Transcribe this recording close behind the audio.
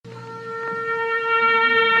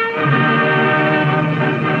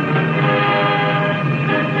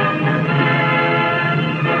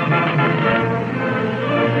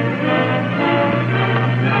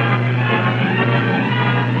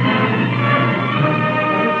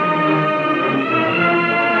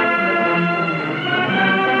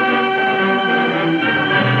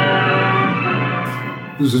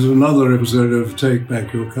This is another episode of Take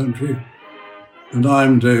Back Your Country, and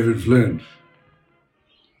I'm David Flint.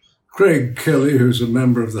 Craig Kelly, who's a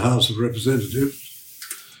member of the House of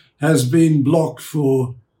Representatives, has been blocked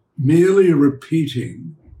for merely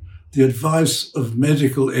repeating the advice of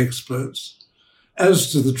medical experts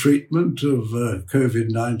as to the treatment of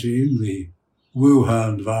COVID-19, the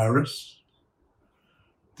Wuhan virus,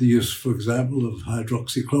 the use, for example, of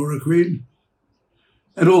hydroxychloroquine,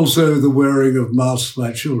 and also the wearing of masks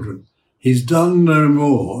by children. He's done no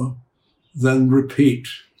more than repeat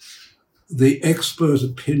the expert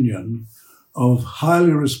opinion of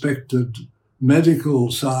highly respected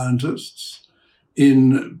medical scientists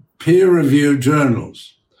in peer-reviewed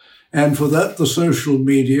journals. And for that, the social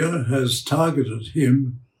media has targeted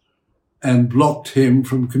him and blocked him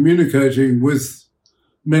from communicating with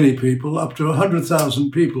many people, up to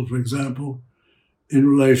 100,000 people, for example, in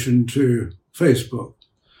relation to Facebook.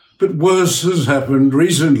 But worse has happened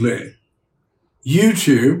recently.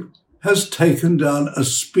 YouTube has taken down a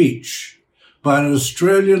speech by an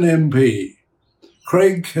Australian MP,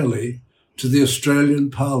 Craig Kelly, to the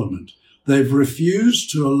Australian Parliament. They've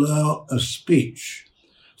refused to allow a speech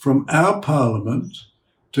from our Parliament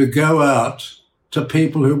to go out to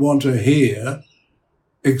people who want to hear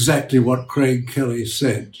exactly what Craig Kelly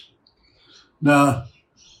said. Now,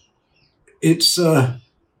 it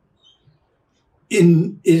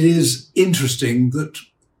is interesting that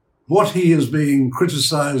what he is being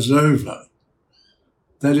criticised over,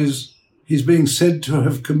 that is, he's being said to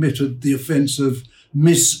have committed the offence of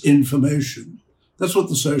misinformation. That's what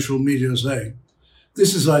the social media is saying.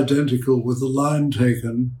 This is identical with the line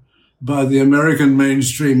taken by the American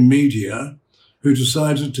mainstream media, who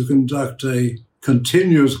decided to conduct a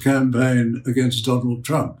continuous campaign against Donald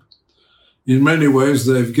Trump. In many ways,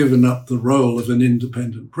 they've given up the role of an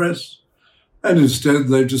independent press, and instead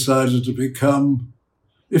they've decided to become,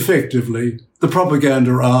 effectively, the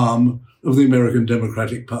propaganda arm of the American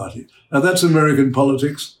Democratic Party. Now, that's American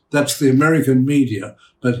politics, that's the American media.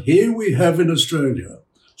 But here we have in Australia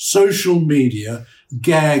social media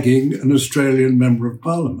gagging an Australian Member of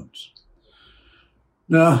Parliament.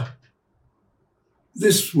 Now,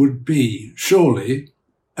 this would be, surely,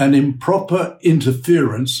 an improper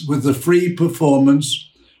interference with the free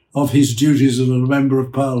performance of his duties as a Member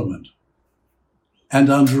of Parliament. And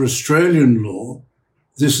under Australian law,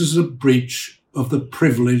 this is a breach of the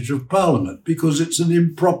privilege of Parliament because it's an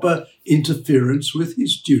improper interference with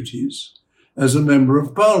his duties as a Member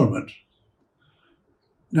of Parliament.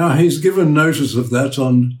 Now, he's given notice of that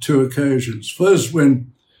on two occasions. First,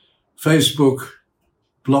 when Facebook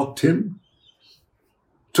blocked him,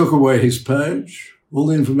 took away his page, all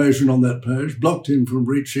the information on that page, blocked him from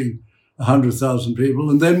reaching 100,000 people.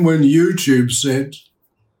 And then when YouTube said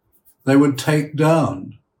they would take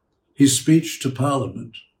down his speech to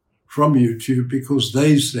Parliament from YouTube because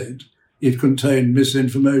they said it contained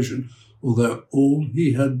misinformation, although all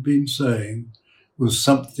he had been saying was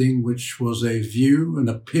something which was a view, an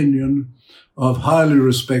opinion of highly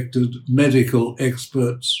respected medical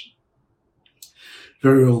experts.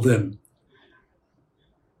 Very well then.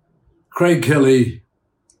 Craig Kelly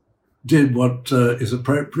did what is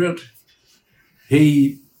appropriate.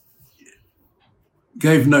 He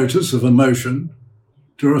gave notice of a motion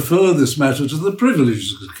to refer this matter to the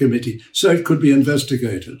Privileges Committee so it could be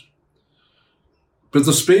investigated. But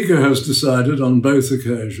the Speaker has decided on both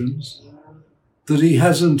occasions that he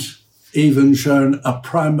hasn't even shown a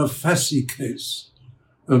prima facie case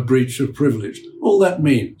of breach of privilege. All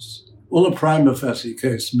a prima facie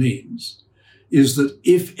case means is that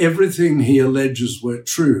if everything he alleges were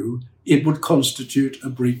true, it would constitute a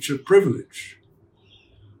breach of privilege.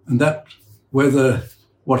 And that, whether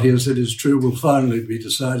what he has said is true, will finally be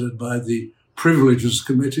decided by the Privileges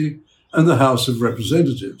Committee and the House of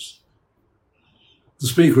Representatives. The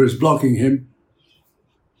Speaker is blocking him.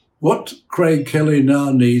 What Craig Kelly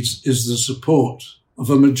now needs is the support of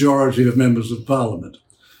a majority of members of Parliament.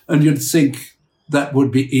 And you'd think that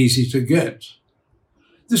would be easy to get.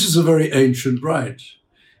 This is a very ancient right.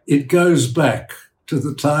 It goes back to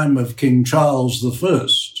the time of King Charles I,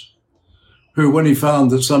 who, when he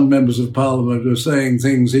found that some members of Parliament were saying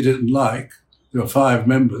things he didn't like, there were 5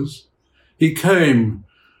 members, he came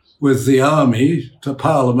with the army to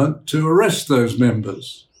Parliament to arrest those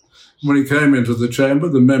members. When he came into the chamber,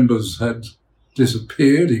 the members had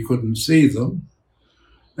disappeared, he couldn't see them,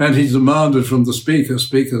 and he demanded from the Speaker,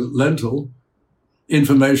 Speaker Lentil,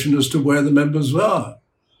 information as to where the members are.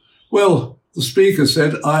 Well, the Speaker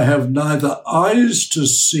said, "I have neither eyes to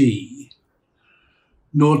see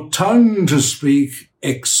nor tongue to speak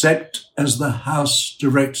except as the House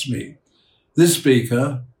directs me." This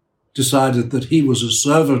Speaker decided that he was a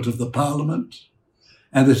servant of the Parliament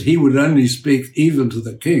and that he would only speak even to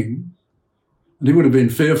the King, and he would have been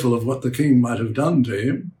fearful of what the King might have done to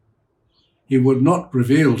him, he would not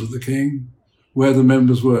reveal to the King where the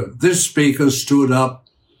members were. This Speaker stood up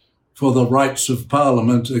for the rights of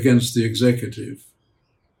Parliament against the executive.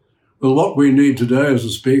 Well, what we need today is a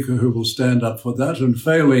Speaker who will stand up for that, and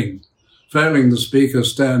failing the Speaker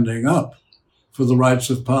standing up for the rights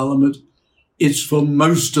of Parliament, it's for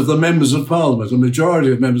most of the members of Parliament, a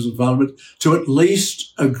majority of members of Parliament, to at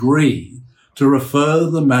least agree to refer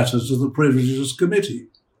the matter to the Privileges Committee.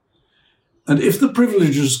 And if the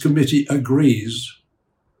Privileges Committee agrees,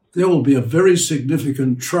 there will be a very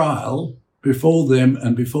significant trial before them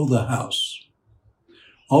and before the House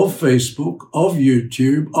of Facebook, of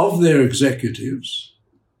YouTube, of their executives,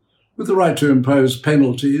 with the right to impose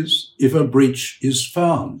penalties if a breach is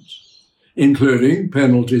found, including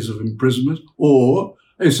penalties of imprisonment or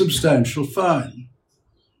a substantial fine.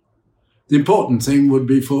 The important thing would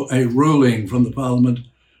be for a ruling from the Parliament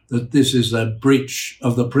that this is a breach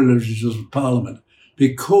of the privileges of Parliament,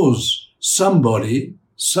 because somebody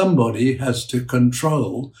has to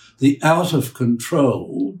control the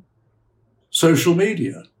out-of-control social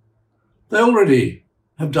media. They already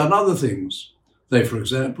have done other things. They, for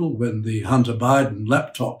example, when the Hunter Biden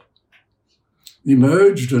laptop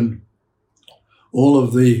emerged and all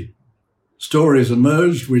of the stories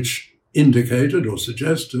emerged which indicated or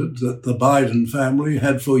suggested that the Biden family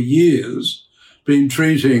had for years been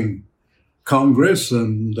treating Congress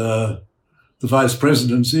and the vice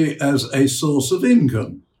presidency as a source of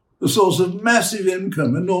income, a source of massive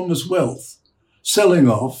income, enormous wealth, selling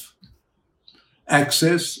off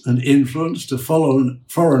access and influence to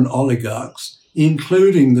foreign oligarchs,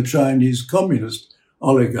 including the Chinese communist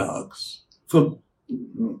oligarchs, for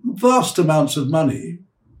vast amounts of money,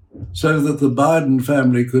 so that the Biden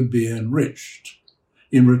family could be enriched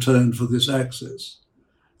in return for this access.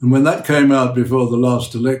 And when that came out before the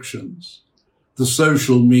last elections, the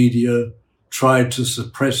social media tried to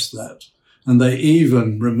suppress that. And they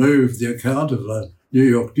even removed the account of a New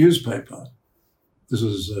York newspaper. This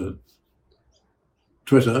is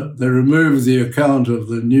Twitter. They removed the account of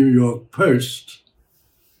the New York Post,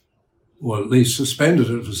 or at least suspended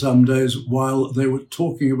it for some days while they were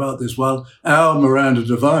talking about this, while our Miranda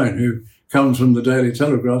Devine, who comes from the Daily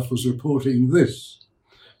Telegraph, was reporting this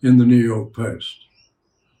in the New York Post.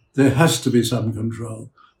 There has to be some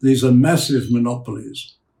control. These are massive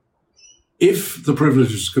monopolies. If the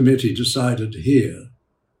Privileges Committee decided here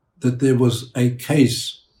that there was a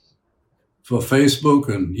case for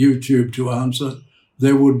Facebook and YouTube to answer,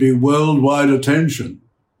 there would be worldwide attention.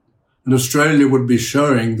 And Australia would be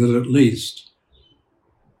showing that at least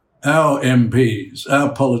our MPs,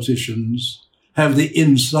 our politicians, have the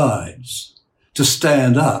insides to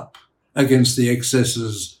stand up against the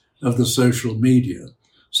excesses of the social media.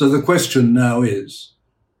 So the question now is,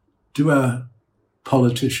 do our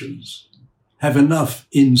politicians have enough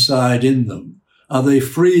inside in them? Are they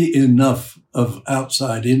free enough of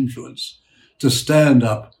outside influence to stand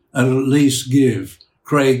up and at least give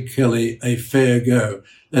Craig Kelly a fair go,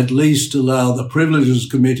 at least allow the Privileges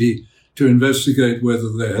Committee to investigate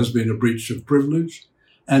whether there has been a breach of privilege,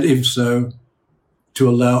 and if so, to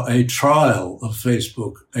allow a trial of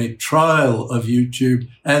Facebook, a trial of YouTube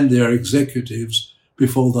and their executives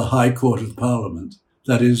before the High Court of Parliament,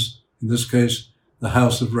 that is, in this case, the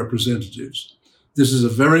House of Representatives. This is a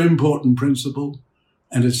very important principle,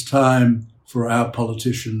 and it's time for our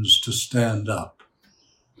politicians to stand up.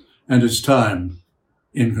 And it's time,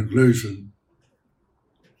 in conclusion,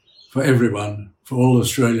 for everyone, for all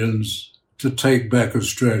Australians, to take back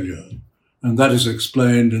Australia. And that is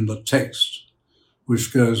explained in the text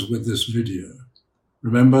which goes with this video.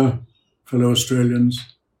 Remember, fellow Australians,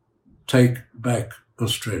 take back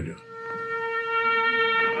Australia.